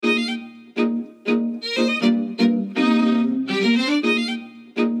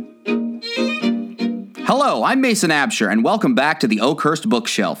Hello, I'm Mason Absher, and welcome back to the Oakhurst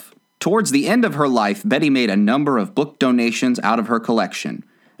Bookshelf. Towards the end of her life, Betty made a number of book donations out of her collection,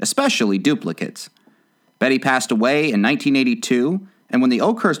 especially duplicates. Betty passed away in 1982, and when the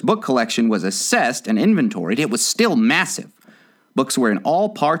Oakhurst book collection was assessed and inventoried, it was still massive. Books were in all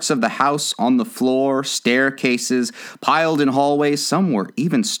parts of the house, on the floor, staircases, piled in hallways. Some were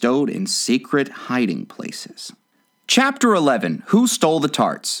even stowed in secret hiding places. Chapter 11, Who Stole the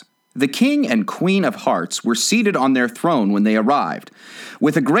Tarts? The King and Queen of Hearts were seated on their throne when they arrived,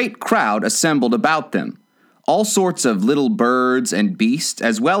 with a great crowd assembled about them. All sorts of little birds and beasts,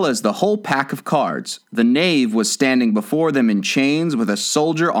 as well as the whole pack of cards. The knave was standing before them in chains with a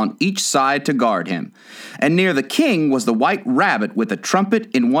soldier on each side to guard him. And near the king was the white rabbit with a trumpet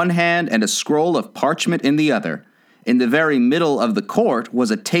in one hand and a scroll of parchment in the other. In the very middle of the court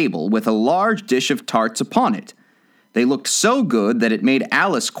was a table with a large dish of tarts upon it. They looked so good that it made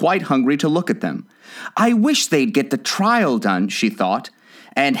Alice quite hungry to look at them. I wish they'd get the trial done, she thought,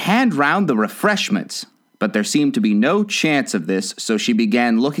 and hand round the refreshments. But there seemed to be no chance of this, so she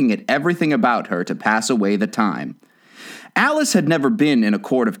began looking at everything about her to pass away the time. Alice had never been in a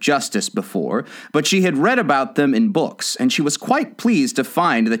court of justice before, but she had read about them in books, and she was quite pleased to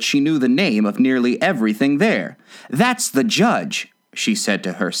find that she knew the name of nearly everything there. "That's the judge," she said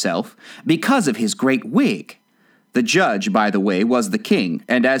to herself, "because of his great wig." The judge, by the way, was the king,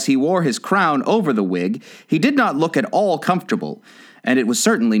 and as he wore his crown over the wig, he did not look at all comfortable, and it was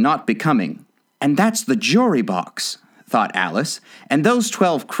certainly not becoming. "And that's the jury box," thought Alice, "and those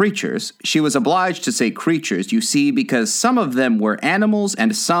 12 creatures," she was obliged to say creatures, you see, because some of them were animals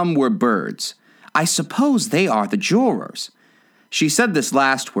and some were birds. "I suppose they are the jurors." She said this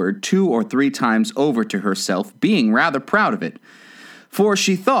last word 2 or 3 times over to herself, being rather proud of it. For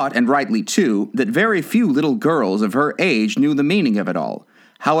she thought, and rightly too, that very few little girls of her age knew the meaning of it all.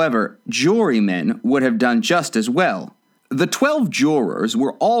 However, jurymen would have done just as well. The 12 jurors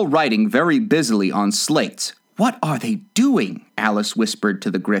were all writing very busily on slates. "What are they doing?" Alice whispered to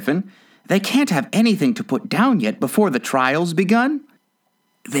the Griffin. "They can't have anything to put down yet before the trial's begun."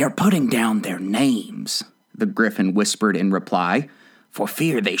 "They're putting down their names," the Griffin whispered in reply, "for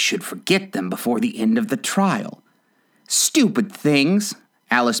fear they should forget them before the end of the trial." "Stupid things,"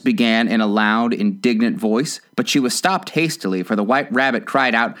 Alice began in a loud, indignant voice, but she was stopped hastily, for the White Rabbit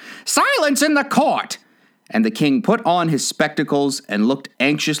cried out, "Silence in the court!" And the king put on his spectacles and looked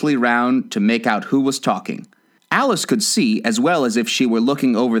anxiously round to make out who was talking. Alice could see, as well as if she were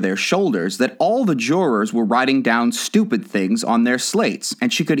looking over their shoulders, that all the jurors were writing down stupid things on their slates,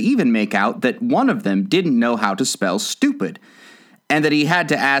 and she could even make out that one of them didn't know how to spell stupid, and that he had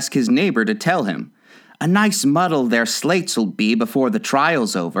to ask his neighbor to tell him. "A nice muddle their slates'll be before the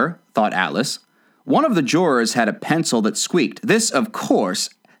trial's over," thought Alice. One of the jurors had a pencil that squeaked. This, of course,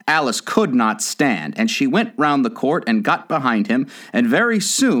 Alice could not stand, and she went round the court and got behind him, and very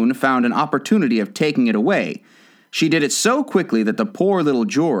soon found an opportunity of taking it away. She did it so quickly that the poor little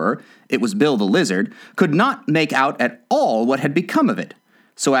juror, it was Bill the Lizard, could not make out at all what had become of it.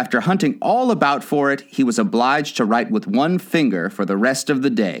 So after hunting all about for it, he was obliged to write with one finger for the rest of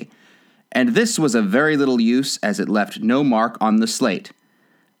the day. And this was of very little use, as it left no mark on the slate.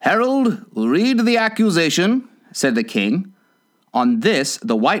 "Herald, read the accusation," said the king. On this,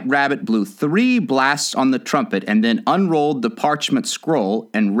 the White Rabbit blew 3 blasts on the trumpet and then unrolled the parchment scroll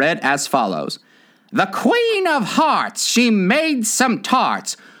and read as follows. "The Queen of Hearts, she made some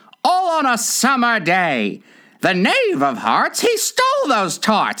tarts, all on a summer day. The Knave of Hearts, he stole those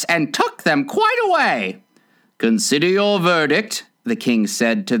tarts and took them quite away." "Consider your verdict," the king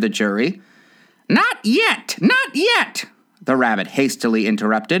said to the jury. "Not yet, not yet," the rabbit hastily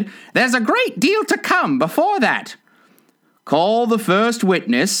interrupted. "There's a great deal to come before that." "Call the first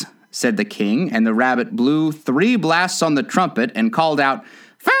witness," said the king, and the rabbit blew 3 blasts on the trumpet and called out,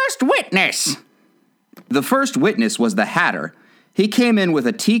 "First witness!" The first witness was the Hatter. He came in with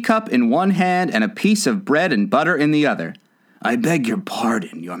a teacup in one hand and a piece of bread and butter in the other. "I beg your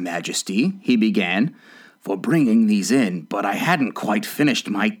pardon, your majesty," he began, "for bringing these in, but I hadn't quite finished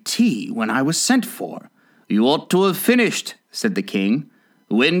my tea when I was sent for." "You ought to have finished," said the king.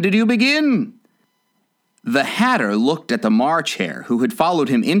 "When did you begin?" The Hatter looked at the March Hare, who had followed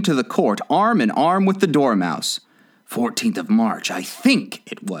him into the court arm in arm with the Dormouse. 14th of March, I think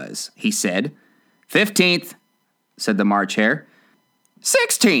it was, he said. 15th, said the March Hare.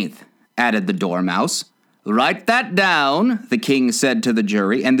 16th, added the Dormouse. "Write that down," the king said to the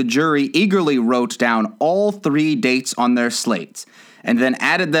jury, and the jury eagerly wrote down all 3 dates on their slates, and then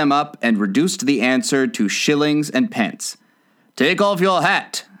added them up and reduced the answer to shillings and pence. "Take off your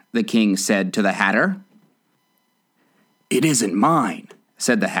hat," the king said to the Hatter. "It isn't mine,"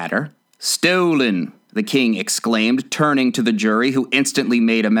 said the Hatter. "Stolen," the king exclaimed, turning to the jury, who instantly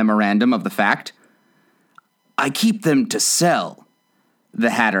made a memorandum of the fact. I keep them to sell, the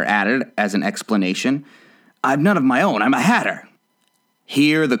hatter added as an explanation. I've none of my own, I'm a hatter.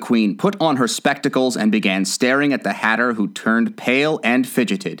 Here the queen put on her spectacles and began staring at the hatter, who turned pale and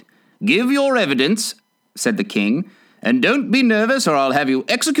fidgeted. Give your evidence, said the king, and don't be nervous or I'll have you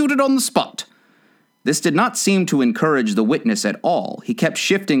executed on the spot. This did not seem to encourage the witness at all. He kept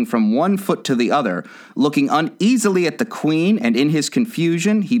shifting from one foot to the other, looking uneasily at the queen, and in his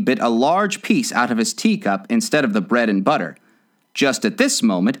confusion he bit a large piece out of his teacup instead of the bread and butter. Just at this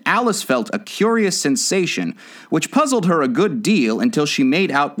moment, Alice felt a curious sensation, which puzzled her a good deal until she made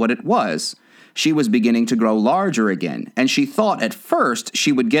out what it was. She was beginning to grow larger again, and she thought at first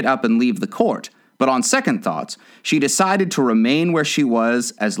she would get up and leave the court. But on second thoughts, she decided to remain where she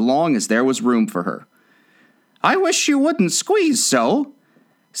was as long as there was room for her. I wish you wouldn't squeeze so,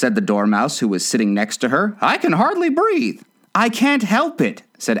 said the Dormouse, who was sitting next to her. I can hardly breathe. I can't help it,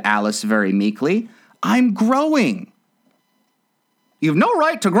 said Alice very meekly. I'm growing. You've no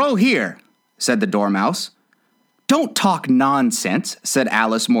right to grow here, said the Dormouse. Don't talk nonsense, said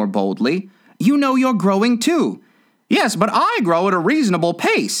Alice more boldly. You know you're growing too. Yes, but I grow at a reasonable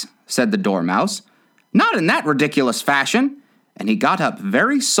pace, said the Dormouse. Not in that ridiculous fashion. And he got up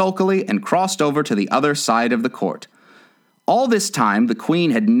very sulkily and crossed over to the other side of the court. All this time, the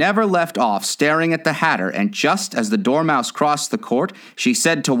queen had never left off staring at the hatter, and just as the Dormouse crossed the court, she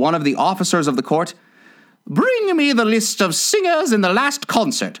said to one of the officers of the court, Bring me the list of singers in the last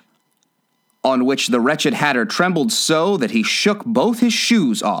concert. On which the wretched hatter trembled so that he shook both his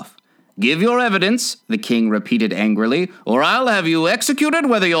shoes off. Give your evidence, the king repeated angrily, or I'll have you executed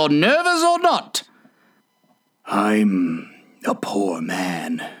whether you're nervous or not. I'm a poor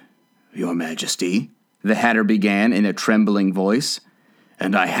man, your majesty, the hatter began in a trembling voice,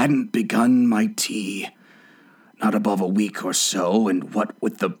 and I hadn't begun my tea. Not above a week or so, and what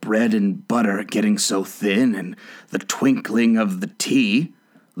with the bread and butter getting so thin, and the twinkling of the tea.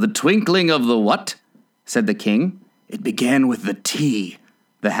 The twinkling of the what? Said the king. It began with the tea,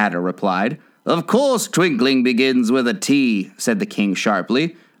 the hatter replied. Of course twinkling begins with a T, said the king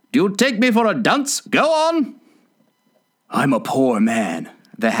sharply. Do you take me for a dunce? Go on. I'm a poor man,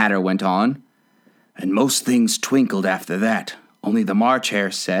 the hatter went on, and most things twinkled after that. Only the March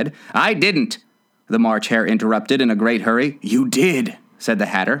Hare said, I didn't, the March Hare interrupted in a great hurry. You did, said the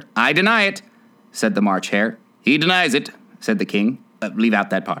hatter. I deny it, said the March Hare. He denies it, said the king. Leave out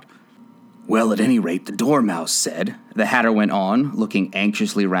that part. Well, at any rate, the Dormouse said, the hatter went on, looking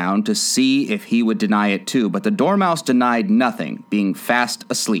anxiously round to see if he would deny it too, but the Dormouse denied nothing, being fast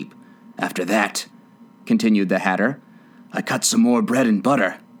asleep. After that, continued the hatter, I cut some more bread and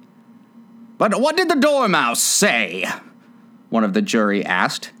butter. But what did the Dormouse say? One of the jury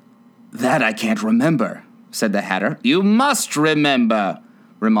asked. That I can't remember, said the hatter. You must remember,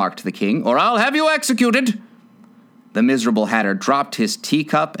 remarked the king, or I'll have you executed. The miserable hatter dropped his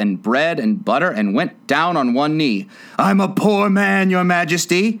teacup and bread and butter and went down on one knee. I'm a poor man, your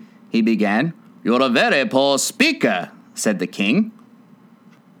majesty, he began. You're a very poor speaker, said the king.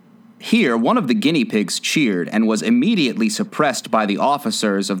 Here, one of the guinea pigs cheered and was immediately suppressed by the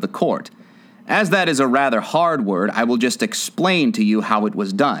officers of the court. As that is a rather hard word, I will just explain to you how it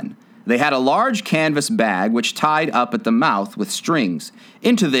was done. They had a large canvas bag which tied up at the mouth with strings.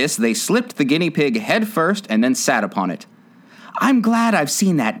 Into this they slipped the guinea pig head first and then sat upon it. I'm glad I've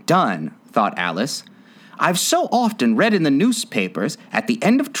seen that done, thought Alice. I've so often read in the newspapers, at the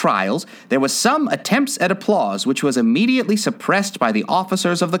end of trials, there was some attempts at applause which was immediately suppressed by the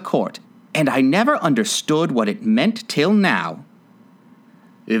officers of the court, and I never understood what it meant till now.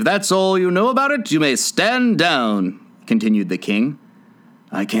 If that's all you know about it, you may stand down, continued the king.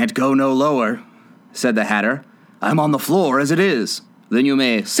 I can't go no lower, said the hatter. I'm on the floor as it is. Then you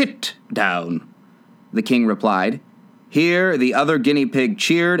may sit down, the king replied. Here the other guinea pig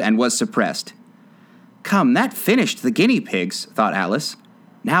cheered and was suppressed. Come, that finished the guinea pigs, thought Alice.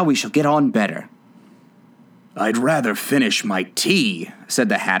 Now we shall get on better. I'd rather finish my tea, said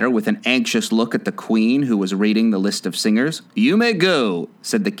the hatter with an anxious look at the queen who was reading the list of singers. You may go,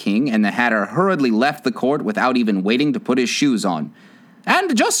 said the king, and the hatter hurriedly left the court without even waiting to put his shoes on.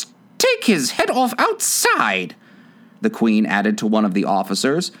 And just take his head off outside, the queen added to one of the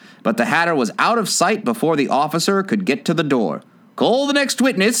officers, but the hatter was out of sight before the officer could get to the door. Call the next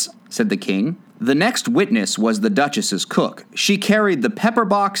witness, said the king. The next witness was the Duchess's cook. She carried the pepper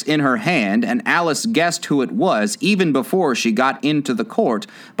box in her hand, and Alice guessed who it was even before she got into the court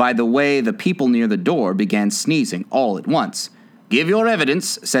by the way the people near the door began sneezing all at once. Give your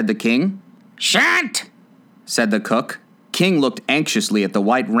evidence, said the king. Shan't, said the cook. king looked anxiously at the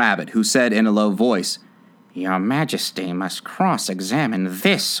White Rabbit, who said in a low voice, "Your Majesty must cross-examine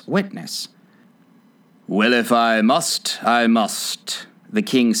this witness." "Well, if I must, I must," the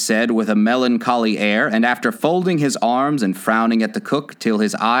king said with a melancholy air, and after folding his arms and frowning at the cook till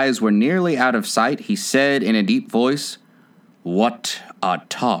his eyes were nearly out of sight, he said in a deep voice, "What are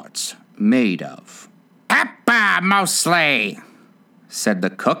tarts made of?" "Pepper, mostly," said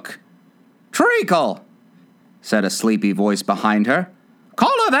the cook. "Treacle," said a sleepy voice behind her.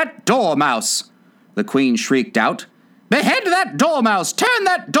 "Collar that dormouse," the queen shrieked out. "Behead that dormouse! Turn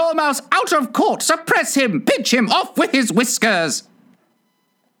that dormouse out of court! Suppress him! Pinch him off with his whiskers!"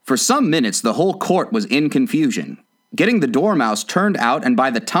 For some minutes the whole court was in confusion. Getting the dormouse turned out, and by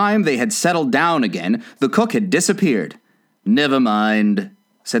the time they had settled down again, the cook had disappeared. "Never mind,"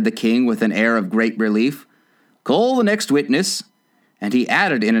 said the king with an air of great relief. "Call the next witness." And he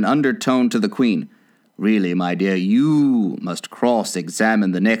added in an undertone to the queen, "Really, my dear, you must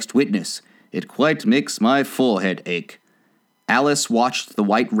cross-examine the next witness. It quite makes my forehead ache." Alice watched the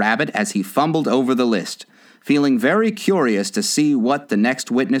White Rabbit as he fumbled over the list, feeling very curious to see what the next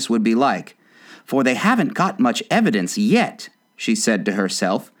witness would be like. "For they haven't got much evidence yet," she said to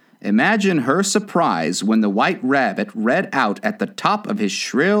herself. Imagine her surprise when the White Rabbit read out at the top of his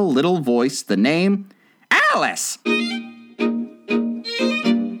shrill little voice the name, Alice!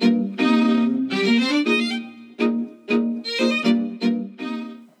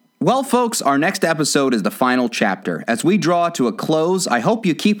 Well, folks, our next episode is the final chapter. As we draw to a close, I hope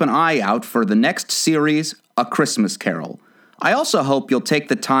you keep an eye out for the next series, A Christmas Carol. I also hope you'll take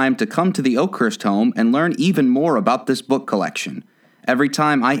the time to come to the Oakhurst home and learn even more about this book collection. Every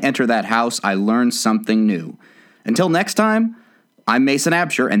time I enter that house, I learn something new. Until next time, I'm Mason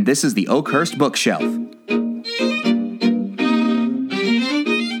Absher, and this is the Oakhurst Bookshelf.